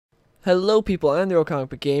Hello people, I'm the Real Comic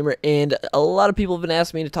Book Gamer, and a lot of people have been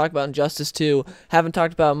asking me to talk about Injustice 2. Haven't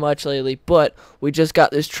talked about it much lately, but we just got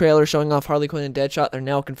this trailer showing off Harley Quinn and Deadshot. They're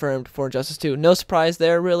now confirmed for Injustice 2. No surprise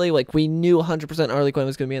there, really. Like, we knew 100% Harley Quinn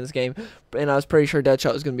was going to be in this game, and I was pretty sure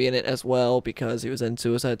Deadshot was going to be in it as well, because he was in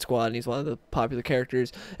Suicide Squad, and he's one of the popular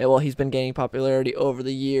characters. And, well, he's been gaining popularity over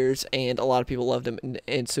the years, and a lot of people loved him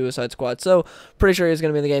in Suicide Squad, so pretty sure he's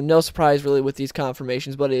going to be in the game. No surprise, really, with these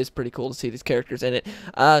confirmations, but it is pretty cool to see these characters in it.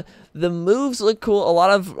 The moves look cool. A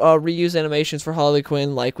lot of reused animations for Harley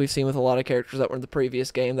Quinn, like we've seen with a lot of characters that were in the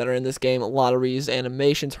previous game that are in this game. A lot of reused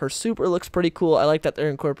animations. Her super looks pretty cool. I like that they're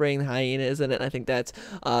incorporating hyenas in it. I think that's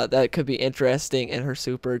that could be interesting, and her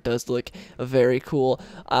super does look very cool.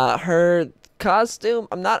 Her costume,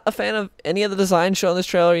 I'm not a fan of any of the designs shown in this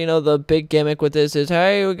trailer. You know, the big gimmick with this is,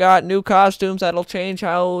 hey, we got new costumes that'll change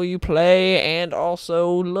how you play and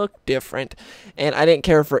also look different. And I didn't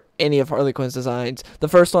care for any of Harley Quinn's designs. The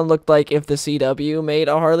first one looked like if the CW made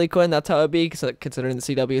a Harley Quinn, that's how it'd be, considering the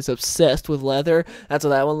CW is obsessed with leather. That's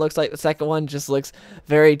what that one looks like. The second one just looks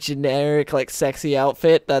very generic, like sexy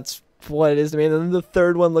outfit. That's what it is to me. And then the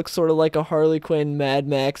third one looks sort of like a Harley Quinn Mad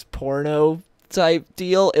Max porno type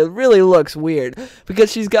deal. It really looks weird because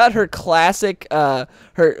she's got her classic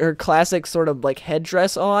her classic sort of like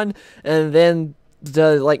headdress on, and then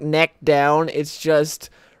the like neck down, it's just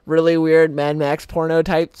really weird Mad Max porno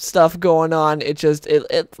type stuff going on. It just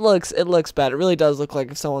it looks bad. It really does look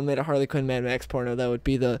like if someone made a Harley Quinn Mad Max porno, that would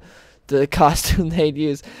be the costume they'd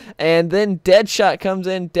use. And then Deadshot comes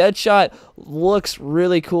in. Deadshot looks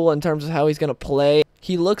really cool in terms of how he's going to play.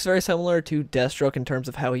 He looks very similar to Deathstroke in terms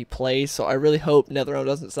of how he plays, so I really hope NetherRealm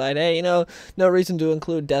doesn't decide, hey, you know, no reason to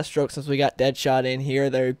include Deathstroke since we got Deadshot in here.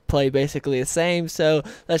 They play basically the same, so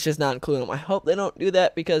let's just not include him. I hope they don't do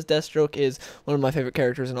that because Deathstroke is one of my favorite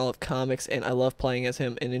characters in all of comics, and I love playing as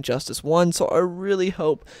him in Injustice 1, so I really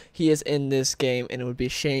hope he is in this game, and it would be a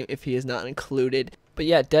shame if he is not included. But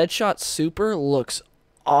yeah, Deadshot's super looks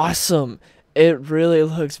awesome. It really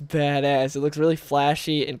looks badass. It looks really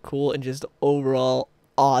flashy and cool and just overall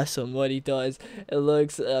awesome what he does. It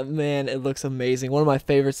looks, man, it looks amazing. One of my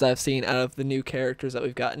favorites I've seen out of the new characters that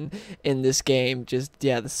we've gotten in this game. Just,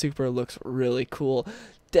 yeah, the super looks really cool.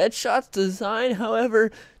 Deadshot's design,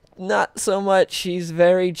 however, not so much. He's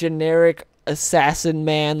very generic assassin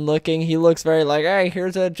man looking. He looks very like, hey,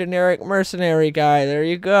 here's a generic mercenary guy, there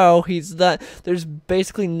you go. He's not, there's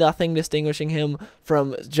basically nothing distinguishing him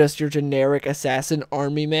from just your generic assassin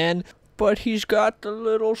army man. But he's got the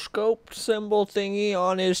little scoped symbol thingy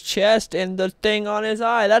on his chest and the thing on his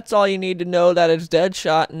eye. That's all you need to know that it's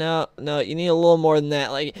Deadshot. No, you need a little more than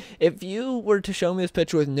that. Like, if you were to show me this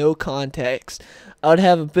picture with no context, I would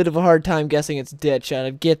have a bit of a hard time guessing it's Deadshot.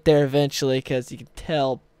 I'd get there eventually because you can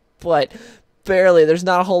tell, but barely. There's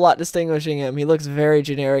not a whole lot distinguishing him. He looks very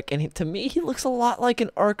generic, and to me, he looks a lot like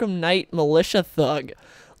an Arkham Knight militia thug.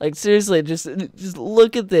 Like, seriously, just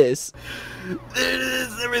look at this. You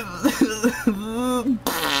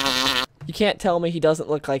can't tell me he doesn't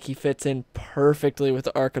look like he fits in perfectly with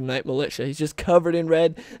the Arkham Knight militia. He's just covered in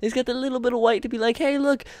red. He's got the little bit of white to be like, hey,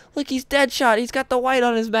 look, he's Deadshot. He's got the white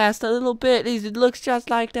on his mask, a little bit. He looks just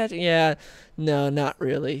like that. Yeah, no, not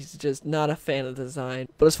really. He's just not a fan of the design.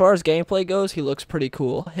 But as far as gameplay goes, he looks pretty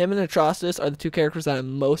cool. Him and Atrocitus are the two characters that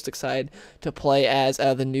I'm most excited to play as out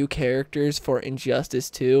of the new characters for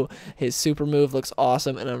Injustice 2. His super move looks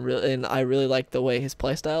awesome, and I really like the way his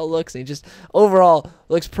playstyle looks. And he just overall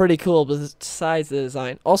looks pretty cool besides the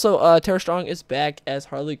design. Also, Tara Strong is back as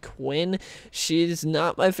Harley Quinn. She's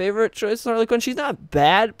not my favorite choice as Harley Quinn. She's not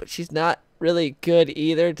bad, but she's not really good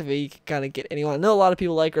either to be kind of get anyone. I know a lot of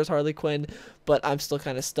people like her as Harley Quinn, but I'm still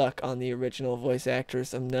kind of stuck on the original voice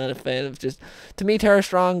actress. I'm not a fan of just, to me, Tara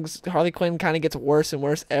Strong's Harley Quinn kind of gets worse and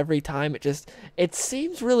worse every time. It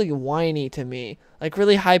seems really whiny to me, like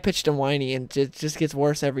really high pitched and whiny, and just gets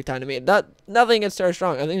worse every time to me. Nothing against Tara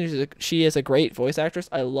Strong. I think she is a great voice actress.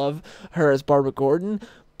 I love her as Barbara Gordon,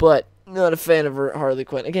 but not a fan of her Harley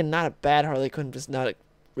Quinn. Again, not a bad Harley Quinn, just not a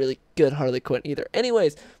really good Harley Quinn either.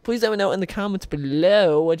 Anyways, please let me know in the comments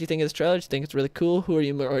below what you think of this trailer. Do you think it's really cool? Who are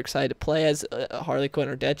you more excited to play as, Harley Quinn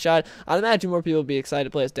or Deadshot? I'd imagine more people would be excited to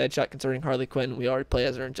play as Deadshot, considering Harley Quinn, we already play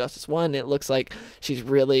as her in Injustice 1, and it looks like she's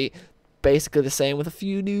really basically the same with a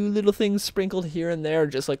few new little things sprinkled here and there,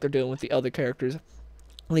 just like they're doing with the other characters. At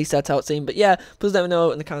least that's how it seemed. But yeah, please let me know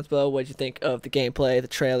in the comments below what you think of the gameplay, the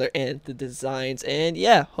trailer, and the designs. And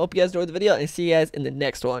yeah, hope you guys enjoyed the video, and see you guys in the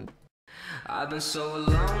next one. I've been so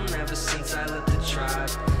alone ever since I left the tribe.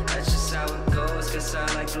 That's just how it goes, guess I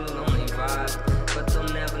like the lonely vibe. But they'll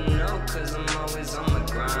never know, cause I'm always on my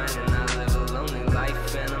grind. And I live a lonely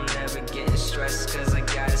life, and I'm never getting stressed, cause I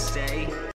gotta stay